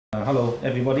Hello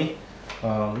everybody,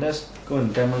 let's go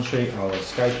and demonstrate our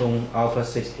Skytone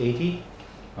Alpha680.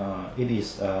 It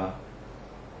is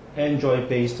Android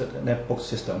based netbook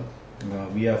system.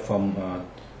 We are from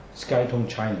Skytone,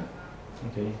 China.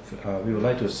 Okay, we would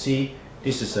like to see,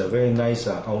 this is a very nice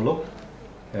outlook,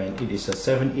 and it is a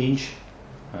 7-inch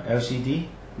LCD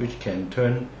which can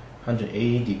turn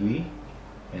 180 degree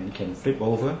and it can flip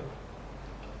over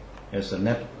as a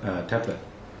tablet.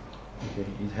 Okay,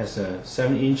 it has a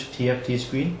 7-inch TFT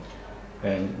screen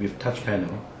and with touch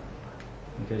panel.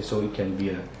 Okay, so it can be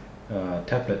a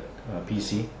tablet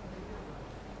PC.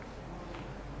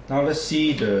 Now let's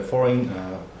see the following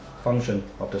function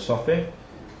of the software.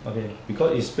 Okay,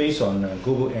 because it's based on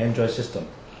Google Android system,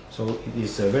 so it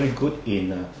is very good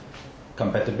in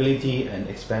compatibility and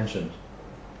expansion.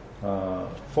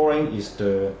 Following is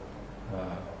the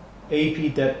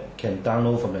AP that can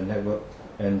download from the network,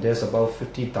 and there's about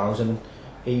 50,000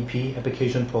 AP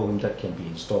application programs that can be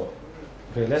installed.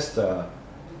 Okay, let's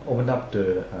open up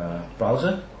the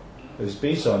browser. It's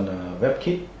based on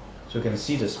WebKit, so you can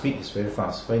see the speed is very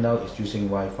fast. Right now it's using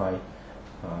Wi-Fi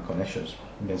connections.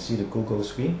 You can see the Google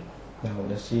screen. Now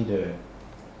let's see the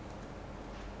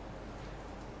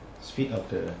speed of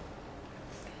the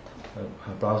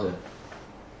browser.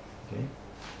 Okay.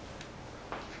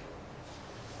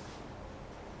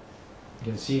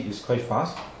 You can see it's quite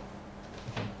fast.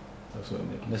 Okay. So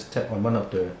let's tap on one of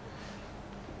the,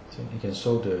 so you can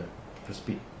show the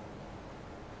speed.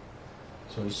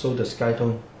 So it shows the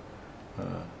Skytone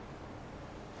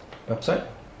website.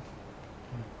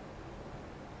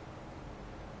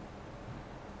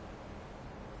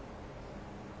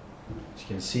 As you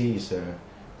can see, it's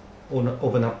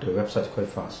open up the website quite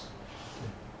fast.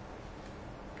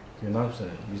 Okay, now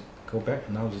you go back.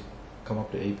 Now it come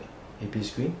up the AP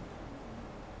screen.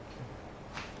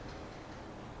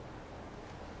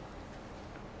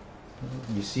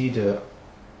 You see the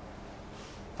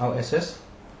RSS.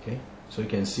 Okay, so you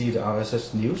can see the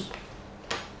RSS news.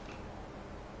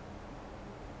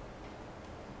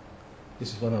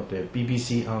 This is one of the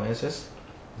BBC RSS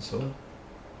and so on.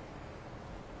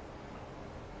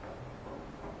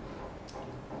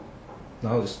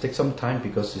 Now it takes some time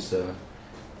because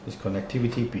it's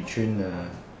connectivity between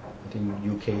I think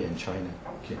UK and China.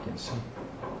 Okay, you can see.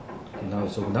 Okay, now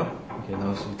it's open up. Okay,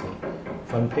 now it's the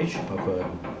front page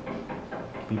of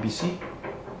BBC.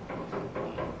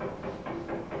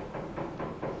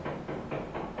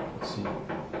 Let's see.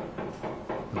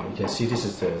 Now you can see this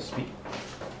is the speed.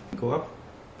 Go up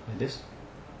like this.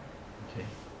 Okay.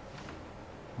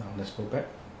 Now let's go back.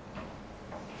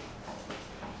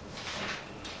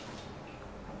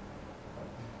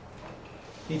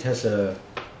 It has a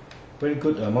very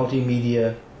good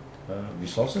multimedia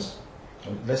resources.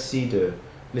 Let's see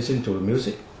listen to the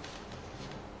music.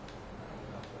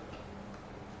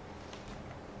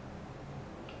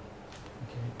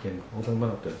 Okay, you can open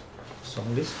one of the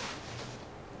song list.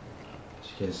 As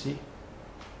you can see.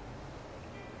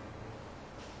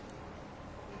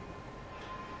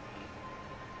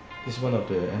 This is one of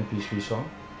the MP3 song.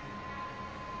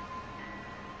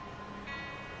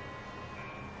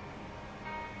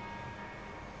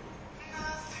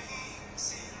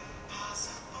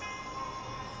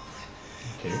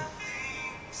 Okay.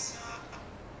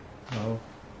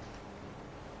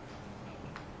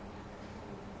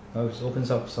 Now it opens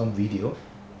up some video.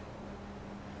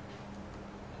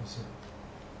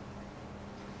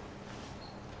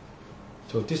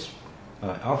 So this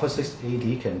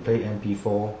Alpha680 can play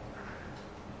MP4,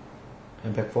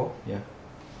 MP4, yeah.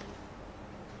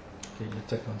 Okay, let's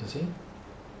check on the scene.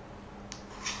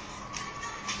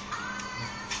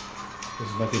 This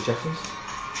is Michael Jackson's.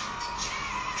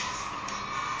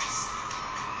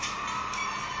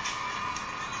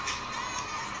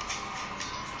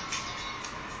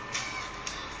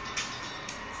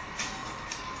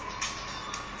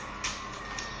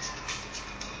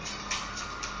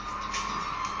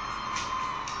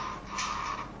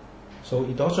 So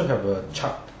it also have a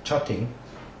chatting.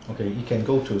 Okay, you can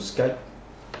go to Skype.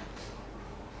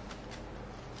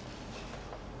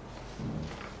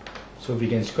 So we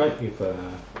can Skype with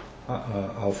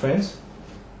our friends.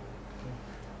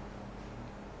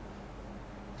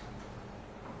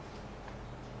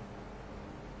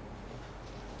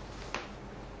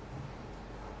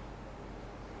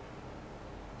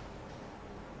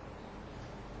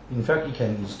 In fact, you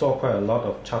can install quite a lot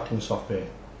of chatting software.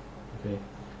 Okay.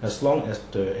 As long as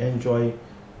the Android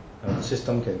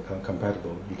system can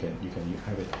compatible, you can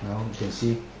have it. Now you can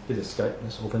see this is Skype.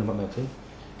 Let's open up that thing.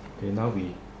 Okay, now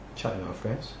we chat with our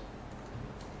friends.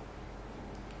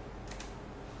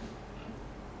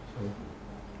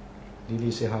 So Did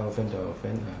he say hello friend to our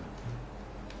friend?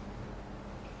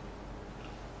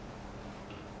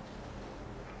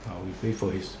 We wait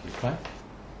for his reply.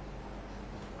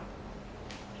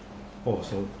 Oh,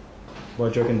 so Boy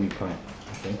Dragon reply.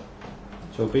 Okay.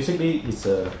 So basically, it's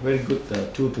a very good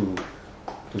tool to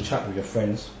chat with your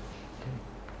friends. Okay.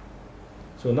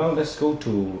 So now let's go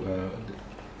to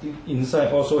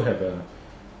inside. Also have a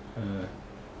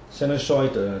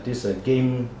Senozoid this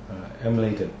game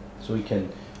emulator, so you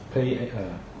can play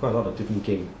quite a lot of different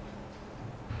games.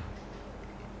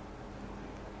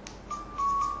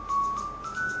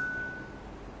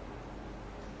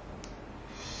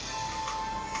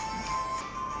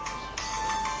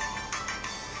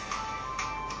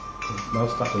 Now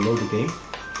start to load the game.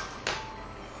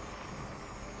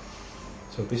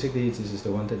 So basically this is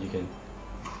the one that you can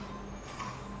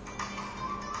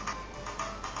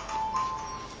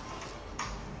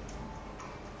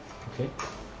okay.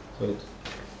 So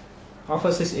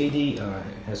Alpha680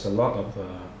 has a lot of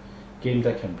game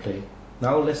that can play.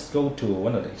 Now let's go to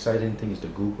one of the exciting things, the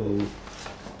Google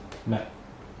Map.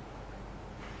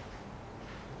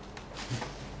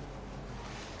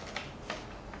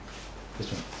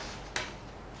 This one.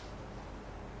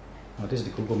 This is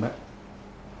the Google Map.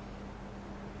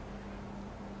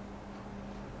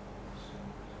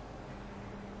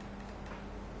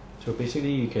 So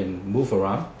basically you can move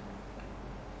around.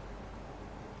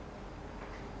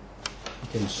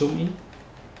 You can zoom in.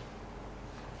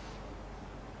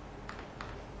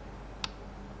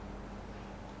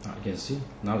 You can see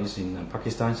now it's in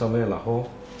Pakistan somewhere, Lahore.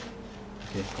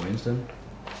 Okay, for instance.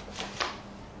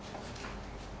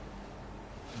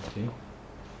 Okay.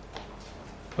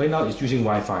 Right now it's using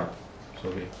Wi-Fi. So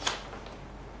you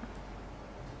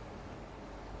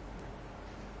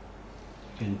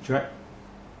can drag.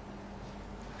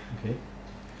 Okay.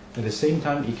 At the same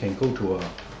time, you can go to a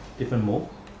different mode.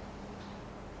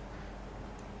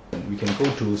 We can go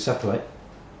to satellite.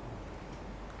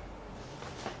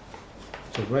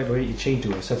 So right away it changed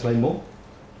to a satellite mode.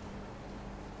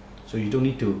 So you don't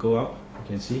need to go out. You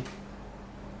can see.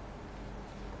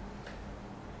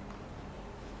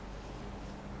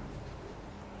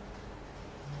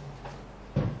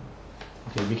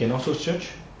 Okay, we can also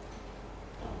search.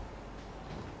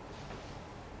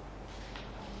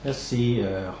 Let's see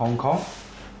Hong Kong.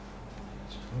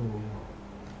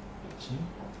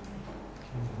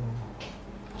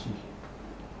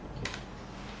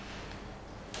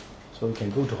 So we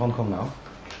can go to Hong Kong now.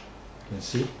 You can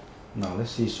see. Now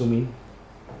let's see, zoom in.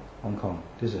 Hong Kong.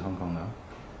 This is Hong Kong now.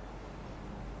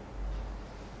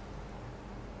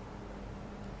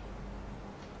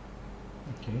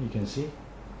 Okay, you can see.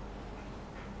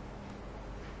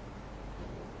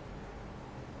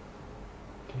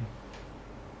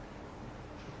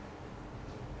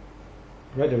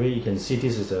 Right away you can see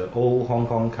this is the old Hong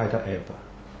Kong Skytone Alpha.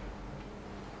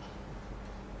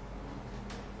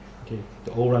 Okay,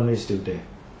 the old runway is still there.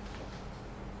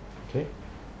 Okay,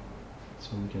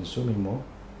 so we can zoom in more.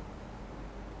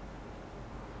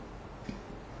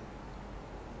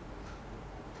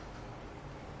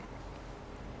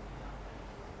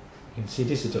 You can see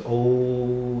this is the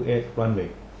old runway.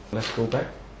 Let's go back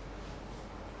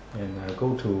and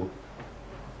go to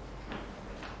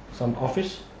some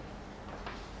office.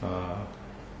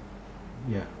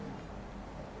 Yeah,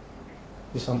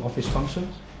 with some office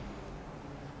functions.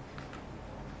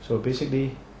 So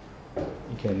basically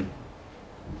you can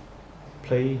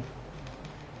play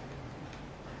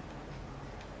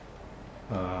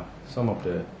some of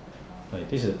the, like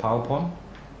this is a PowerPoint.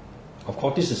 Of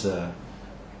course this is the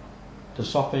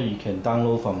software you can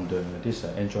download from this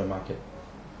Android market,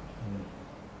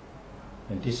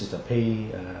 and this is the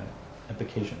pay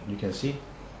application. You can see.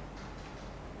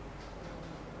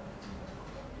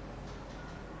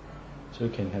 So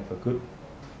you can have a good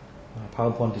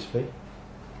PowerPoint display.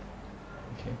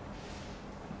 Okay.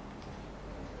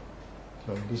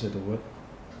 So these are the words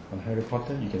on Harry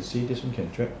Potter. You can see this one can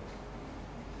drag.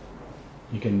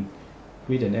 You can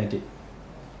read and edit.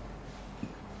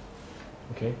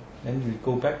 Okay. Then we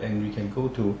go back and we can go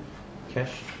to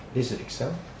Cache. This is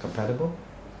Excel compatible.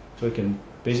 So you can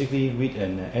basically read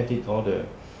and edit all the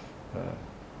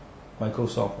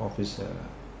Microsoft Office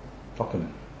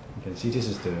document. You can see this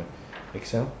is the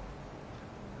Excel.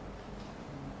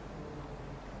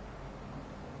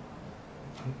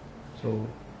 So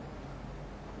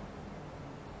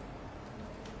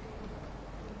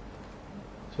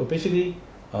basically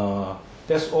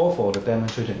that's all for the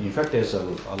demonstration. In fact, there's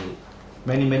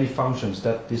many functions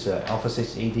that this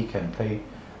Alpha680 can play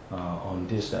on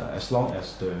this, as long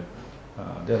as there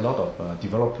are a lot of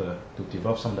developers to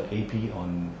develop some of the AP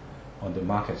on on the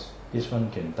market. This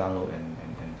one can download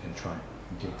and try.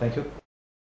 Okay, thank you.